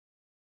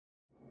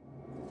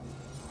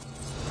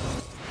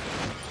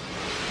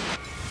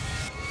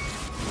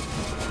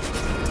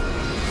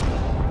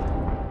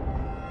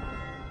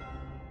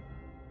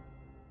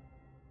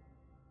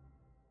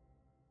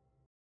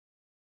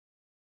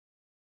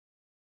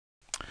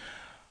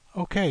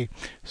Okay,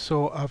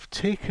 so I've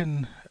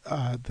taken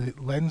the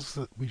lens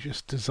that we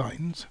just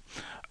designed.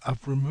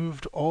 I've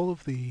removed all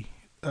of the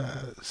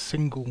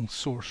single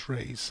source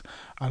rays,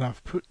 and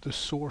I've put the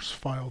source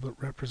file that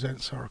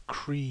represents our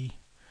Cree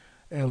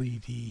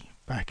LED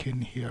back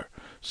in here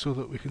so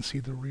that we can see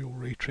the real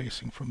ray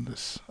tracing from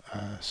this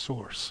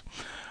source.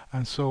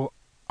 And so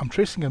I'm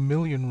tracing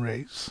 1,000,000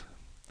 rays.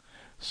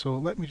 So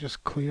let me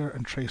just clear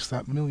and trace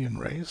that 1,000,000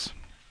 rays.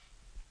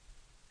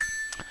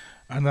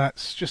 And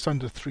that's just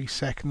under 3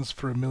 seconds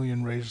for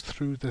 1,000,000 rays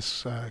through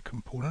this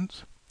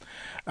component.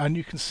 And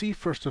you can see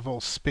first of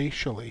all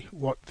spatially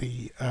what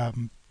the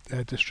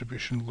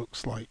distribution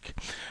looks like.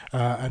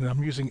 And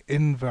I'm using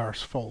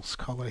inverse false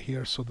color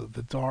here so that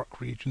the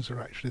dark regions are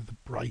actually the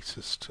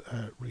brightest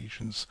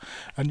regions.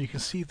 And you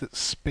can see that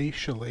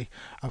spatially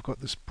I've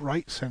got this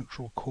bright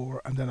central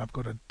core, and then I've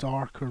got a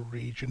darker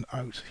region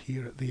out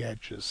here at the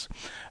edges.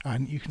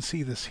 And you can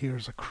see this here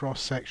as a cross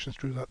section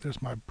through that.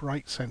 There's my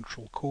bright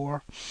central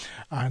core,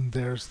 and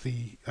there's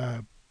the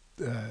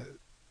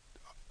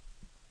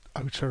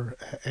outer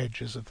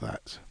edges of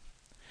that.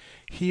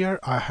 Here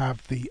I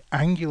have the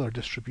angular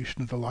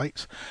distribution of the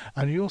light,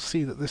 and you'll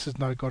see that this has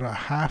now got a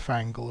half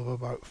angle of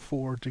about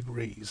 4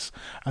 degrees,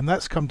 and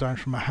that's come down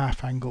from a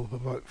half angle of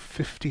about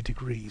 50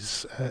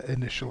 degrees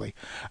initially,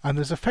 and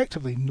there's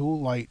effectively no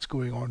light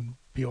going on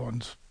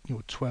beyond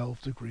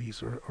 12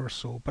 degrees or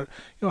so, but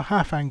a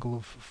half angle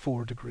of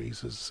 4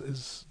 degrees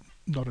is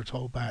not at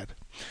all bad.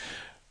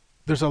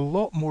 There's a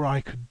lot more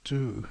I could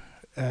do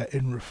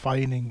in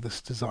refining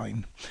this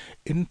design.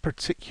 In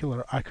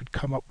particular, I could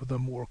come up with a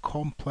more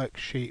complex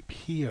shape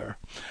here,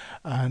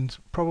 and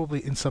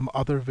probably in some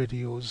other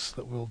videos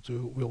that we'll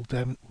do,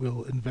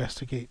 we'll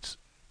investigate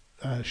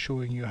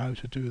showing you how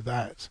to do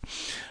that.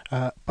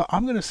 But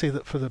I'm going to say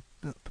that for the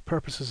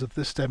purposes of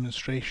this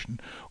demonstration,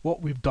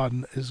 what we've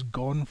done is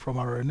gone from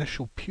our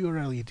initial pure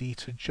LED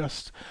to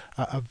just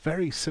a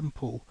very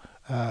simple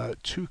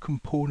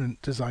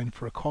two-component design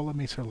for a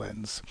collimator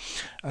lens.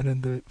 And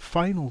in the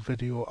final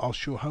video I'll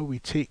show how we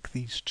take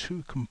these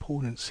two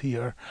components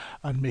here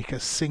and make a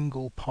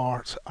single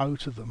part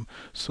out of them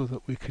so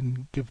that we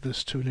can give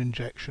this to an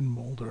injection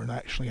molder and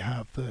actually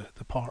have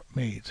the part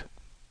made.